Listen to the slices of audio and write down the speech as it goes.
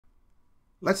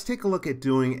Let's take a look at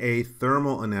doing a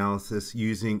thermal analysis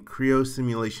using Creo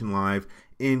Simulation Live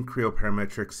in Creo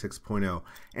Parametric 6.0.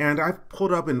 And I've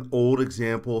pulled up an old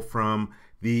example from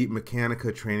the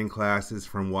Mechanica training classes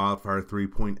from Wildfire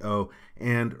 3.0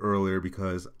 and earlier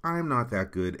because I'm not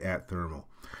that good at thermal.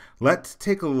 Let's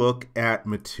take a look at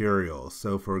materials.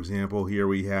 So for example, here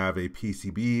we have a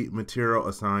PCB material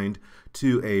assigned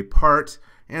to a part,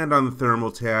 and on the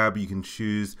thermal tab you can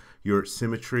choose your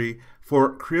symmetry.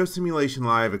 For Creo Simulation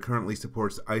Live, it currently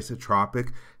supports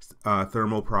isotropic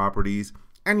thermal properties,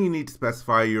 and you need to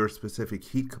specify your specific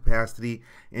heat capacity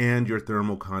and your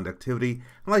thermal conductivity.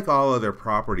 Like all other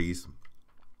properties,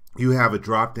 you have a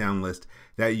drop-down list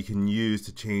that you can use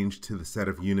to change to the set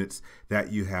of units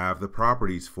that you have the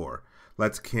properties for.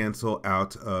 Let's cancel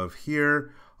out of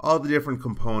here. All the different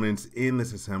components in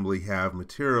this assembly have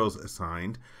materials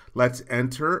assigned. Let's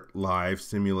enter live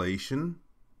simulation.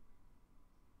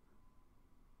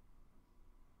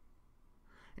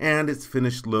 And it's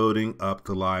finished loading up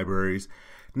the libraries.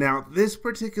 Now, this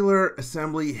particular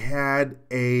assembly had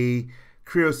a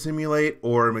Creo Simulate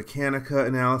or Mechanica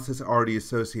analysis already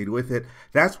associated with it.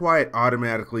 That's why it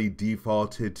automatically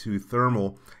defaulted to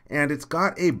thermal, and it's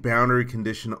got a boundary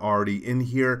condition already in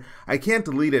here. I can't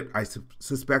delete it, I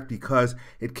suspect, because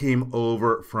it came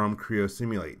over from Creo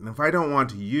Simulate. And if I don't want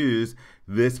to use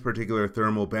this particular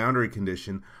thermal boundary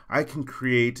condition, I can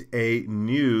create a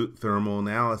new thermal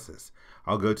analysis.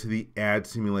 I'll go to the Add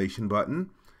Simulation button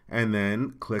and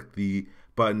then click the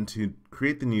button to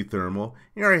create the new thermal.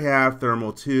 Here I have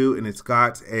thermal 2, and it's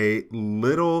got a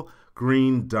little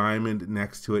green diamond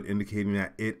next to it indicating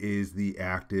that it is the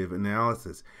active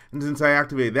analysis. And since I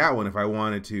activated that one, if I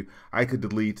wanted to, I could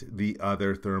delete the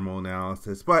other thermal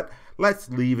analysis, but let's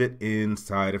leave it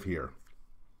inside of here.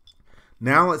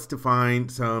 Now let's define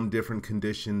some different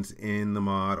conditions in the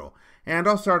model. And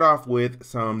I'll start off with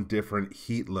some different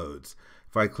heat loads.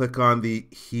 If I click on the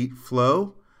heat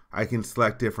flow, I can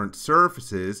select different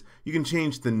surfaces. You can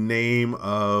change the name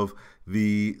of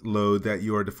the load that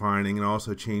you are defining and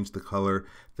also change the color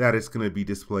that it's going to be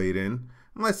displayed in.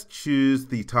 And let's choose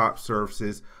the top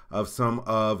surfaces of some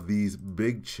of these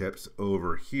big chips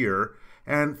over here.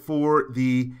 And for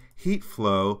the heat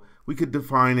flow, we could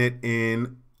define it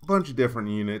in a bunch of different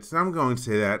units. And I'm going to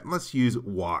say that let's use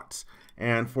watts.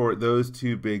 And for those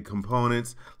two big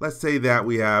components, let's say that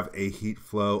we have a heat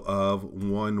flow of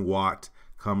 1 watt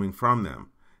coming from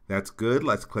them. That's good.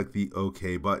 Let's click the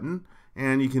OK button,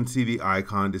 and you can see the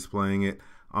icon displaying it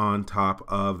on top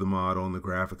of the model in the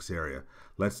graphics area.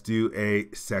 Let's do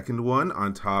a second one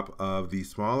on top of the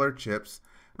smaller chips.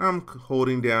 And I'm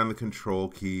holding down the control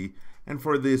key, and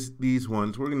for these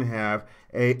ones we're going to have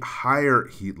a higher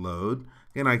heat load.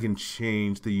 Again, I can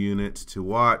change the units to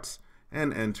watts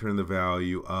and enter in the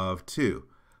value of 2.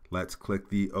 Let's click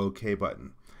the OK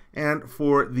button. And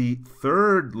for the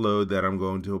third load that I'm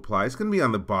going to apply, it's going to be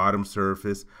on the bottom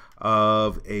surface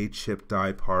of a chip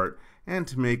die part. And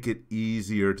to make it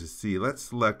easier to see, let's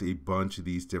select a bunch of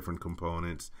these different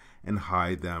components and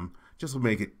hide them. Just will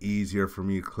make it easier for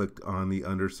me to click on the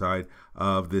underside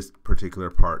of this particular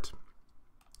part.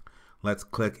 Let's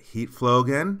click heat flow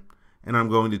again. And I'm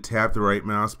going to tap the right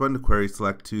mouse button to query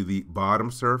select to the bottom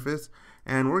surface.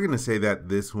 And we're going to say that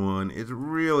this one is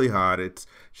really hot. It's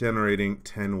generating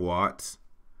 10 watts.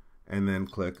 And then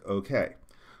click OK.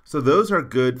 So those are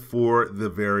good for the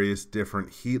various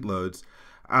different heat loads.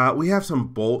 We have some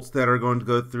bolts that are going to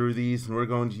go through these, and we're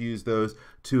going to use those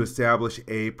to establish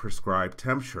a prescribed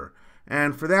temperature.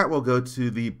 And for that, we'll go to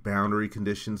the boundary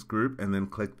conditions group and then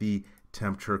click the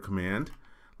temperature command.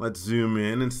 Let's zoom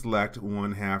in and select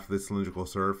 1/2 of the cylindrical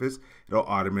surface. It'll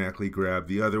automatically grab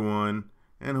the other one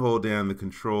and hold down the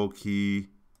control key.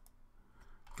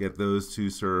 Get those two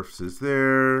surfaces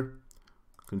there.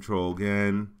 Control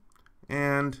again.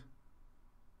 And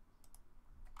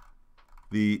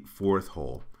the fourth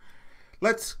hole.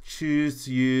 Let's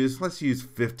use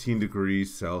 15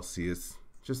 degrees Celsius,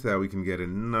 just so that we can get a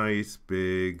nice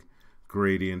big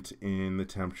gradient in the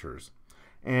temperatures.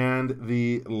 And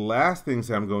the last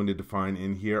things I'm going to define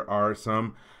in here are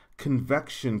some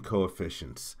convection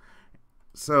coefficients.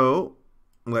 So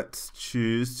let's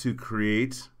choose to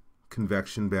create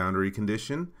convection boundary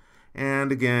condition.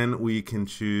 And again, we can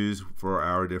choose for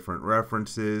our different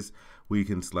references. We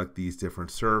can select these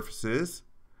different surfaces.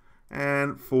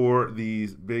 And for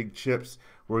these big chips,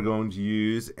 we're going to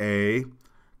use a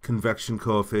convection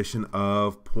coefficient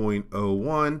of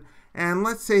 0.01. And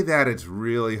let's say that it's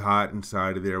really hot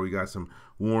inside of there. We got some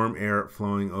warm air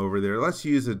flowing over there. Let's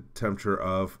use a temperature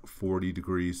of 40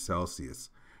 degrees Celsius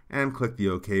and click the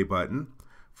OK button.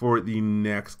 For the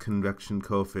next convection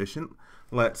coefficient,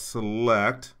 let's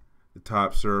select the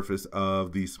top surface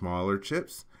of the smaller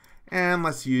chips. And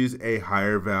let's use a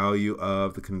higher value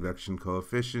of the convection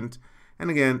coefficient. And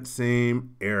again,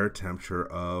 same air temperature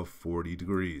of 40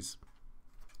 degrees.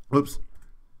 Oops,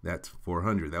 that's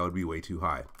 400. That would be way too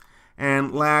high.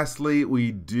 And lastly,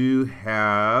 we do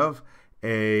have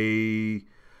a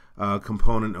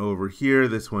component over here,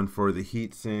 this one for the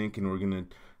heat sink, and we're going to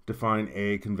define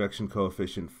a convection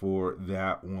coefficient for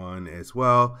that one as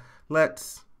well.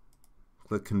 Let's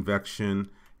click convection,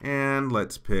 and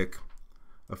let's pick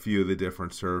a few of the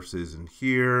different surfaces in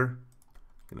here.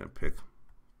 I'm going to pick a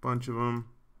bunch of them,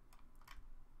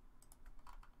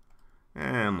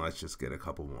 and let's just get a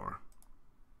couple more.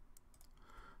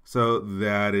 So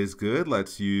that is good.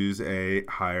 Let's use a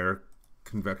higher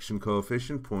convection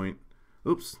coefficient,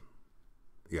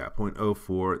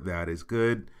 0.04. That is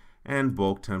good. And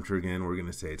bulk temperature, again, we're going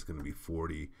to say it's going to be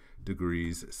 40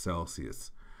 degrees Celsius.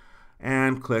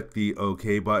 And click the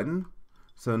OK button.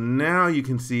 So now you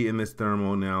can see in this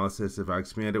thermal analysis, if I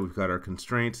expand it, we've got our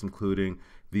constraints, including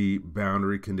the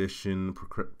boundary condition,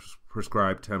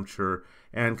 prescribed temperature,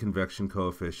 and convection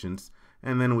coefficients.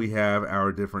 And then we have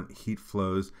our different heat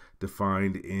flows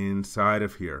defined inside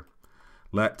of here.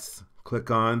 Let's click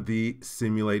on the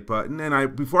simulate button.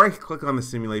 And before I click on the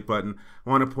simulate button, I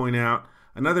want to point out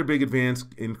another big advance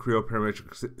in Creo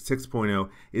Parametric 6.0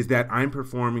 is that I'm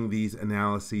performing these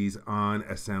analyses on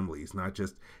assemblies, not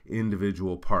just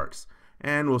individual parts.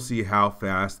 And we'll see how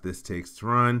fast this takes to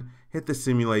run. Hit the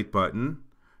simulate button,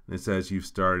 and it says you've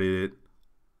started it.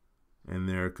 And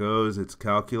there it goes, it's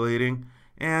calculating.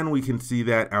 And we can see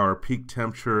that our peak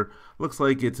temperature looks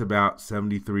like it's about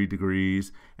 73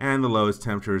 degrees, and the lowest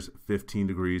temperature is 15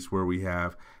 degrees, where we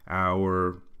have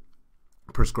our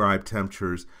prescribed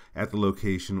temperatures at the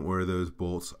location where those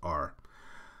bolts are.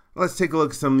 Let's take a look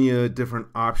at some of the different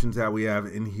options that we have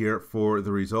in here for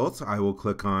the results. I will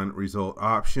click on result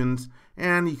options,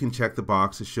 and you can check the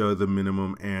box to show the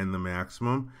minimum and the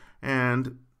maximum.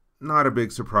 And not a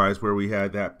big surprise where we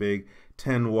had that big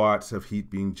 10 watts of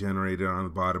heat being generated on the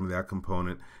bottom of that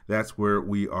component. That's where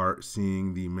we are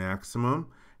seeing the maximum,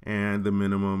 and the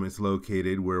minimum is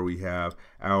located where we have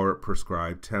our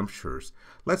prescribed temperatures.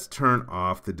 Let's turn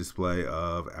off the display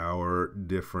of our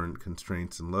different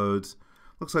constraints and loads.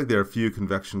 Looks like there are a few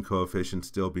convection coefficients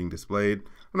still being displayed.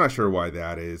 I'm not sure why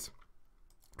that is.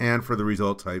 And for the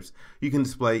result types, you can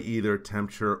display either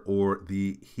temperature or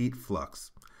the heat flux.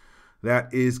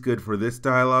 That is good for this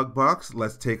dialog box.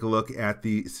 Let's take a look at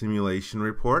the simulation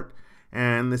report.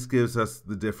 And this gives us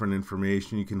the different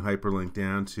information. You can hyperlink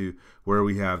down to where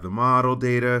we have the model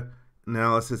data,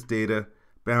 analysis data,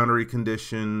 boundary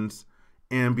conditions,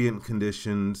 ambient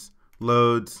conditions,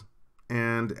 loads,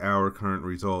 and our current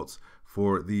results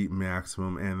for the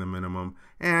maximum and the minimum.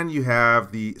 And you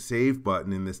have the save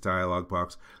button in this dialog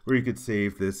box where you could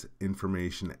save this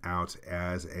information out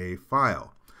as a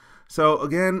file. So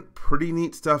again, pretty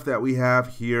neat stuff that we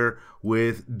have here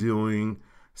with doing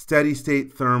steady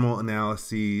state thermal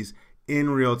analyses in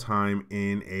real time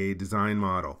in a design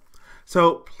model.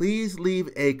 So please leave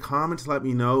a comment to let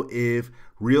me know if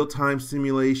real-time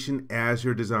simulation as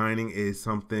you're designing is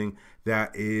something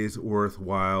that is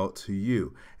worthwhile to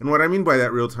you. And what I mean by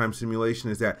that real-time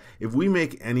simulation is that if we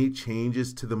make any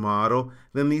changes to the model,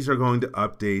 then these are going to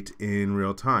update in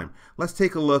real time. Let's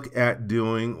take a look at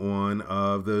doing one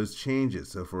of those changes.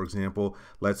 So for example,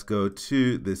 let's go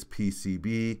to this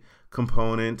PCB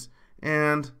component,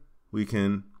 and we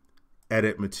can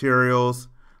edit materials.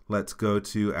 Let's go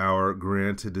to our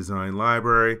granted design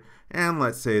library, and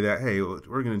let's say that, hey,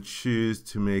 we're going to choose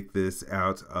to make this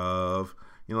out of,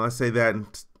 let's say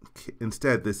that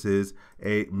instead this is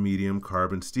a medium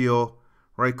carbon steel.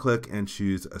 Right click and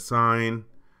choose assign.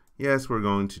 Yes, we're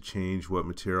going to change what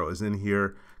material is in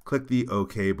here. Click the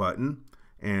OK button,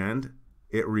 and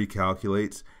it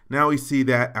recalculates. Now we see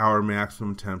that our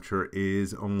maximum temperature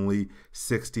is only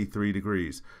 63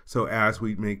 degrees. So as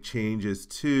we make changes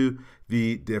to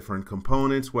the different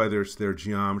components, whether it's their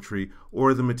geometry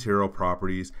or the material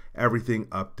properties, everything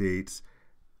updates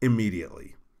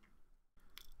immediately.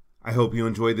 I hope you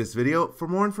enjoyed this video. For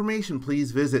more information,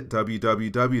 please visit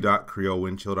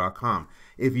www.creowindchill.com.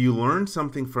 If you learned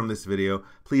something from this video,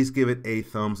 please give it a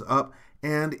thumbs up.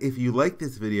 And if you like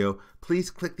this video, please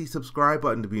click the subscribe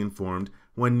button to be informed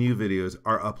when new videos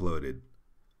are uploaded.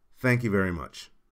 Thank you very much.